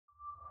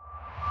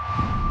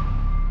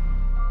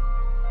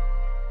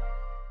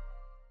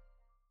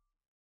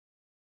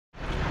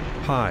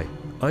Hi,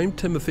 I'm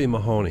Timothy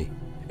Mahoney,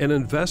 an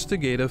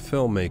investigative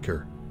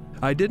filmmaker.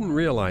 I didn't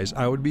realize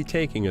I would be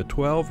taking a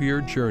 12-year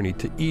journey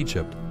to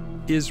Egypt,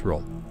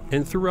 Israel,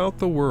 and throughout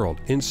the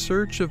world in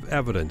search of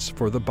evidence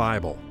for the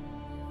Bible.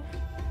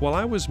 While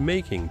I was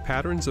making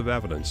Patterns of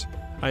Evidence,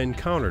 I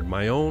encountered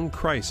my own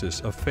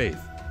crisis of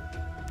faith.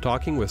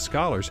 Talking with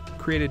scholars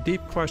created deep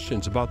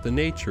questions about the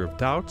nature of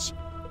doubts,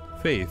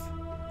 faith,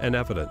 and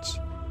evidence.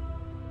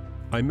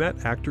 I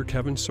met actor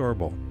Kevin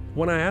Sorbo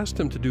when I asked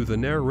him to do the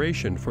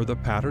narration for the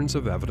Patterns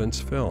of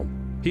Evidence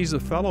film. He's a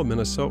fellow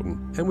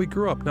Minnesotan, and we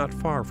grew up not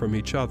far from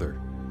each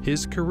other.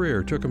 His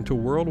career took him to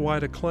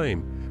worldwide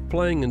acclaim,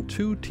 playing in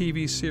 2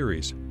 TV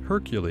series,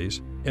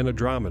 Hercules and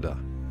Andromeda.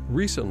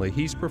 Recently,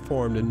 he's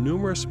performed in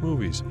numerous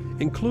movies,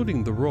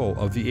 including the role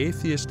of the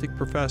atheistic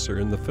professor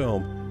in the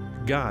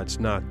film God's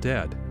Not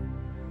Dead.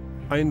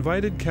 I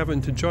invited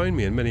Kevin to join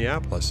me in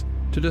Minneapolis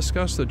to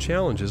discuss the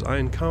challenges I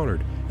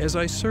encountered as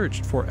I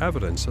searched for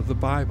evidence of the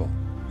Bible.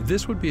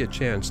 This would be a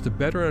chance to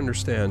better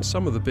understand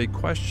some of the big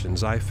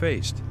questions I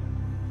faced,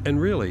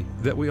 and really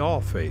that we all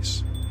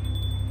face.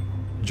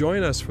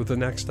 Join us for the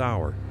next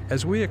hour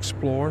as we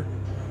explore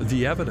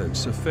the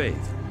evidence of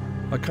faith,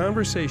 a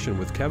conversation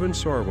with Kevin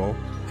Sorbo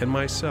and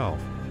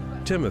myself,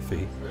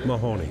 Timothy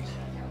Mahoney.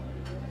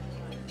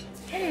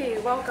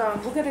 Hey,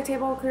 welcome. We'll get a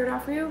table cleared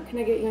out for you. Can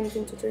I get you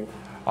anything to drink?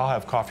 I'll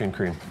have coffee and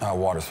cream.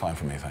 Water's fine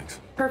for me,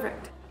 thanks.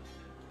 Perfect.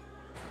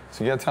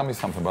 So you gotta tell me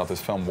something about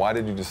this film. Why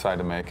did you decide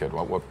to make it?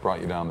 What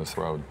brought you down this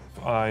road?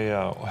 I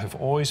have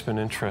always been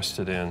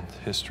interested in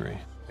history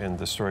and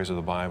the stories of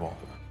the Bible.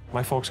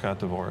 My folks got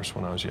divorced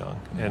when I was young,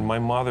 and my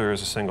mother,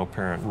 as a single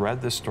parent,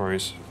 read the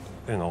stories,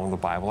 in the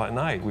Bible at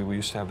night. We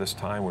used to have this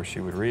time where she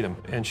would read them,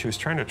 and she was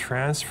trying to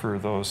transfer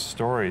those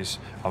stories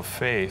of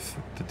faith,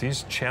 that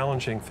these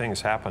challenging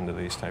things happen to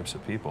these types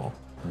of people.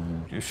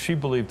 If she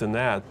believed in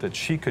that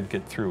she could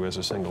get through as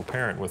a single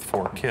parent with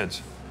 4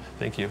 kids.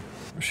 Thank you.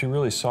 She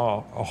really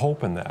saw a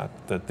hope in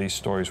that these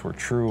stories were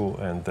true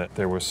and that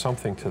there was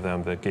something to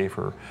them that gave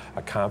her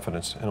a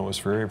confidence, and it was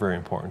very, very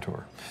important to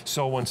her.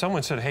 So when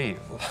someone said, hey,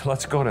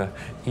 let's go to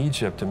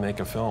Egypt and make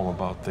a film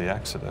about the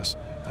Exodus,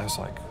 I was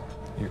like,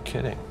 you're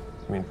kidding.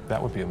 I mean,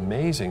 that would be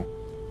amazing.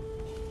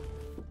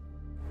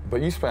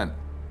 But you spent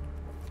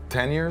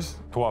 10 years?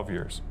 12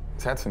 years.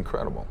 That's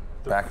incredible.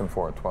 Back and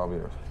forth, 12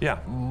 years. Yeah,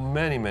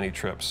 many, many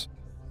trips.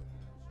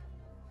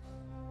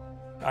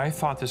 I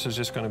thought this was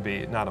just going to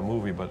be not a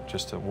movie, but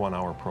just a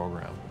 1-hour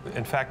program.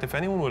 In fact, if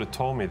anyone would have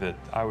told me that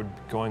I would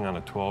be going on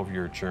a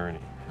 12-year journey,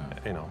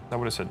 I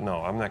would have said,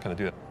 no, I'm not going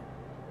to do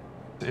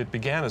that. It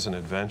began as an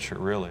adventure,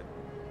 really.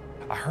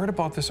 I heard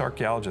about this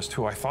archaeologist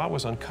who I thought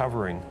was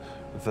uncovering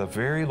the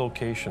very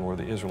location where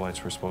the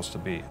Israelites were supposed to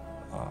be.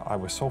 I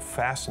was so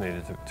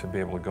fascinated to be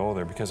able to go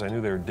there because I knew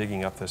they were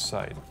digging up this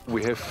site.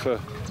 We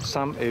have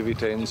some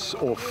evidence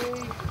of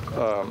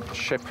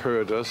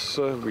shepherders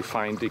we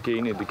find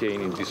again and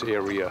again in this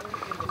area.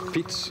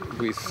 Pits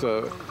with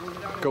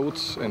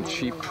goats and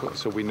sheep,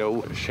 so we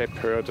know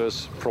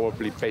shepherders,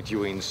 probably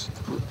Bedouins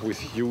with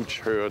huge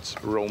herds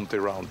roamed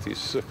around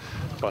this.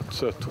 But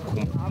to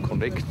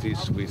connect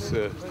this with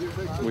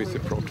the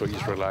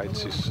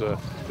Proto-Israelites is a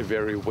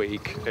very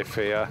vague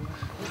affair.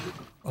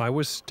 I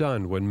was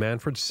stunned when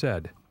Manfred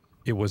said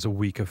it was a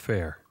weak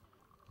affair.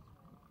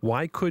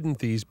 Why couldn't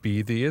these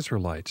be the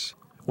Israelites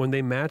when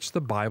they matched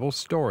the Bible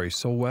story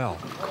so well?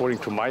 According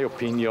to my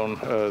opinion,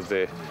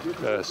 the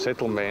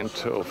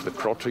settlement of the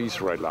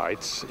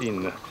Proto-Israelites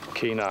in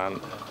Canaan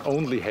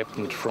only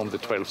happened from the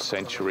 12th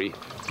century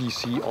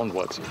BC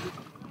onwards.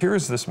 Here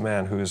is this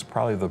man who is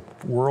probably the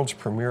world's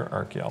premier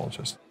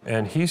archaeologist,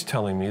 and he's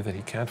telling me that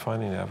he can't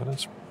find any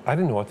evidence. I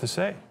didn't know what to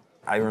say.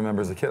 I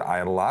remember as a kid, I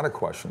had a lot of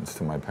questions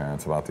to my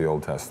parents about the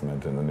Old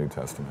Testament and the New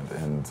Testament.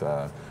 And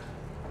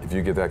if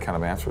you get that kind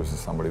of answers to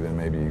somebody, then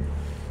maybe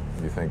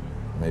you think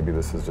maybe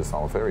this is just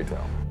all a fairy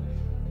tale.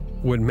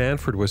 What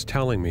Manfred was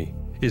telling me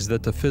is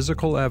that the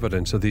physical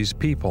evidence of these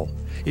people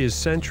is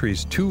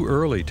centuries too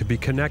early to be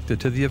connected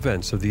to the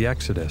events of the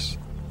Exodus.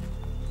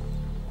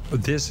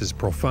 This is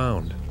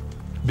profound,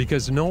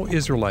 because no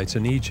Israelites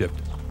in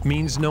Egypt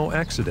means no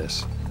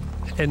Exodus.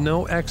 And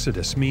no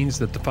Exodus means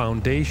that the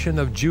foundation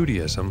of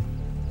Judaism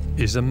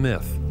is a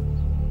myth.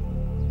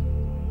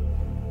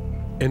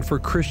 And for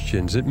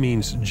Christians, it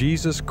means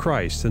Jesus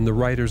Christ and the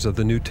writers of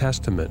the New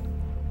Testament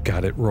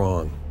got it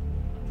wrong.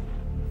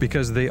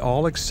 Because they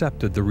all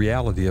accepted the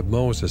reality of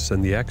Moses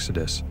and the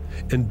Exodus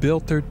and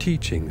built their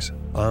teachings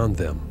on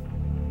them.